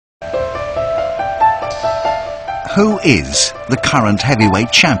Who is the current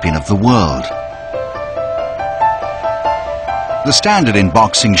heavyweight champion of the world? The standard in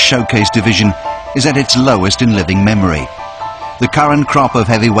boxing's showcase division is at its lowest in living memory. The current crop of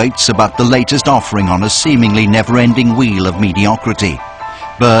heavyweights are but the latest offering on a seemingly never-ending wheel of mediocrity.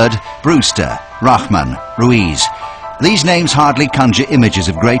 Bird, Brewster, Rahman, Ruiz. These names hardly conjure images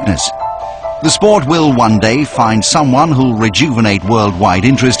of greatness. The sport will one day find someone who'll rejuvenate worldwide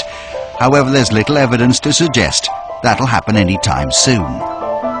interest. However, there's little evidence to suggest that'll happen anytime soon.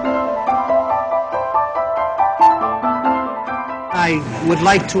 I would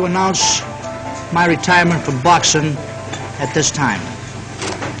like to announce my retirement from boxing at this time.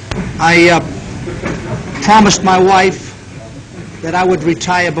 I promised my wife that I would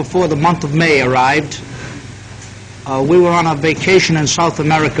retire before the month of May arrived. We were on a vacation in South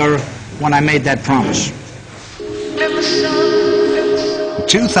America when I made that promise.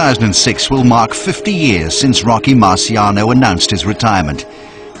 2006 will mark 50 years since Rocky Marciano announced his retirement.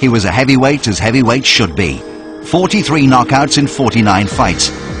 He was a heavyweight as heavyweight should be. 43 knockouts in 49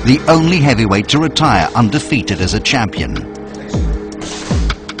 fights. The only heavyweight to retire undefeated as a champion.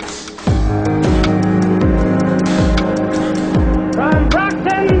 From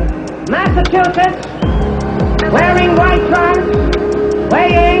Brockton, Massachusetts, wearing white trunks,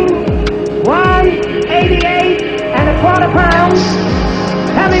 weighing 188¼ pounds,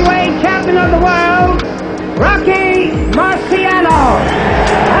 heavyweight champion of the world, Rocky Marciano.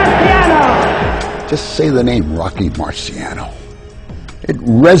 Just say the name Rocky Marciano. It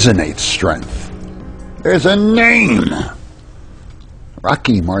resonates strength. There's a name.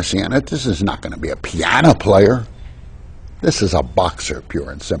 Rocky Marciano, this is not going to be a piano player. This is a boxer,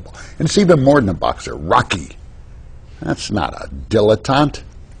 pure and simple. And it's even more than a boxer. Rocky. That's not a dilettante.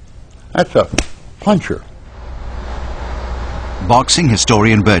 That's a puncher. Boxing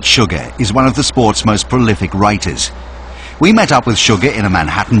historian Bert Sugar is one of the sport's most prolific writers. We met up with Sugar in a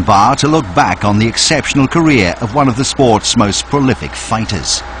Manhattan bar to look back on the exceptional career of one of the sport's most prolific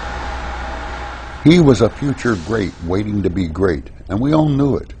fighters. He was a future great waiting to be great, and we all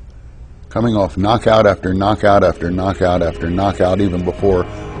knew it. Coming off knockout after knockout after knockout after knockout, even before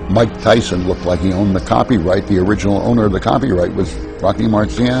Mike Tyson looked like he owned the copyright. The original owner of the copyright was Rocky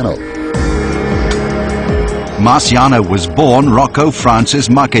Marciano. Marciano was born Rocco Francis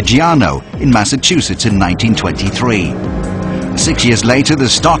Marchigiano in Massachusetts in 1923. 6 years later, the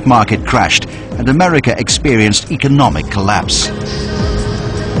stock market crashed and America experienced economic collapse.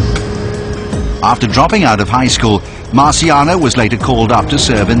 After dropping out of high school, Marciano was later called up to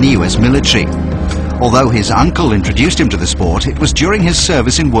serve in the US military. Although his uncle introduced him to the sport, it was during his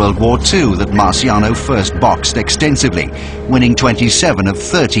service in World War II that Marciano first boxed extensively, winning 27 of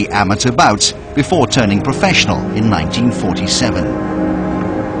 30 amateur bouts before turning professional in 1947.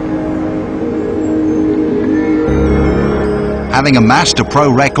 Having amassed a pro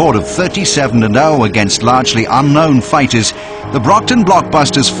record of 37-0 against largely unknown fighters, the Brockton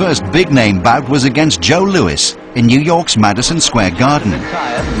Blockbuster's first big-name bout was against Joe Louis in New York's Madison Square Garden.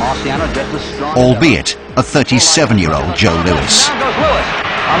 Albeit a 37-year-old Joe Louis.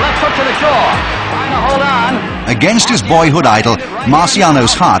 Against his boyhood idol,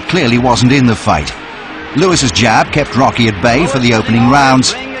 Marciano's heart clearly wasn't in the fight. Louis's jab kept Rocky at bay for the opening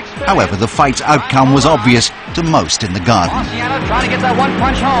rounds. However, the fight's outcome was obvious to most in the garden. Trying to get that one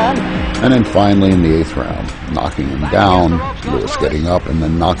punch home. And then finally in the 8th round, knocking him down, Louis getting up and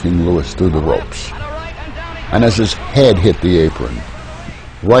then knocking Louis through the ropes. And as his head hit the apron,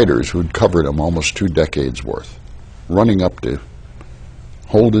 writers who'd covered him almost 2 decades worth, running up to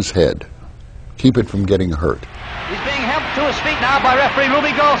hold his head, keep it from getting hurt. He's being helped to his feet now by referee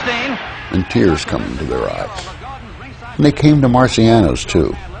Ruby Goldstein. And tears coming to their eyes. And they came to Marciano's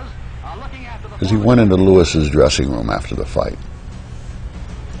too, as he went into Louis's dressing room after the fight.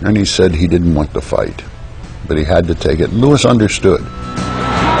 And he said he didn't want the fight, but he had to take it. And Louis understood.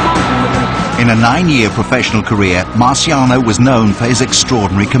 In a 9-year professional career, Marciano was known for his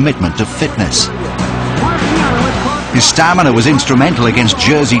extraordinary commitment to fitness. His stamina was instrumental against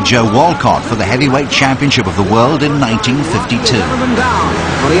Jersey Joe Walcott for the heavyweight championship of the world in 1952.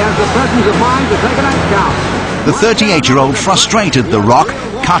 The 38-year-old frustrated The Rock,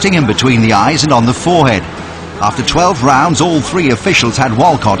 cutting him between the eyes and on the forehead. After 12 rounds, all 3 officials had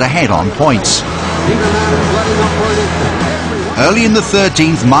Walcott ahead on points. Early in the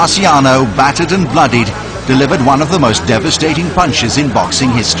 13th, Marciano, battered and bloodied, delivered one of the most devastating punches in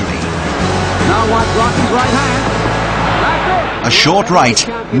boxing history. A short right,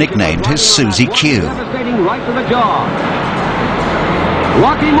 nicknamed his Susie Q.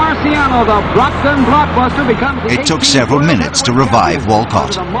 Rocky Marciano, the Brockton blockbuster, becomes the It took several minutes to revive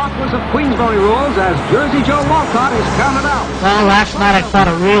Walcott. The Marquis of Queensbury rules as Jersey Joe Walcott is counted out. Well, last night I fought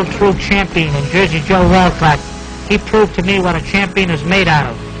a real true champion in Jersey Joe Walcott. He proved to me what a champion is made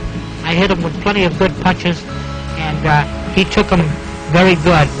out of. I hit him with plenty of good punches, and he took them very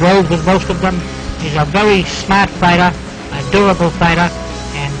good. Rode with most of them. He's a very smart fighter, a durable fighter,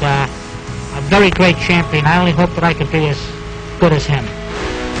 and a very great champion. I only hope that I could be as good as him.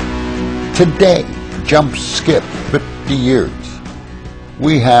 Today, jump skip 50 years,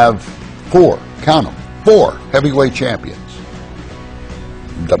 we have four heavyweight champions.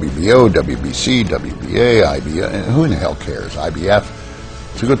 WBO, WBC, WBA, IBF, who in the hell cares, IBF.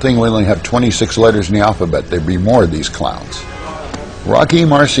 It's a good thing we only have 26 letters in the alphabet. There'd be more of these clowns. Rocky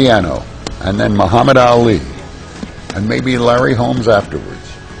Marciano, and then Muhammad Ali, and maybe Larry Holmes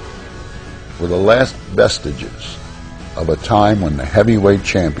afterwards, were the last vestiges of a time when the heavyweight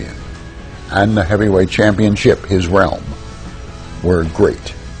champion and the heavyweight championship, his realm, were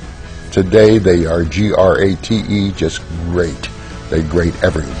great. Today they are G-R-A-T-E, just great. They grate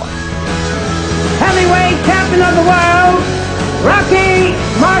everyone. Heavyweight champion of the world, Rocky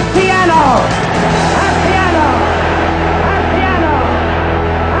Marciano.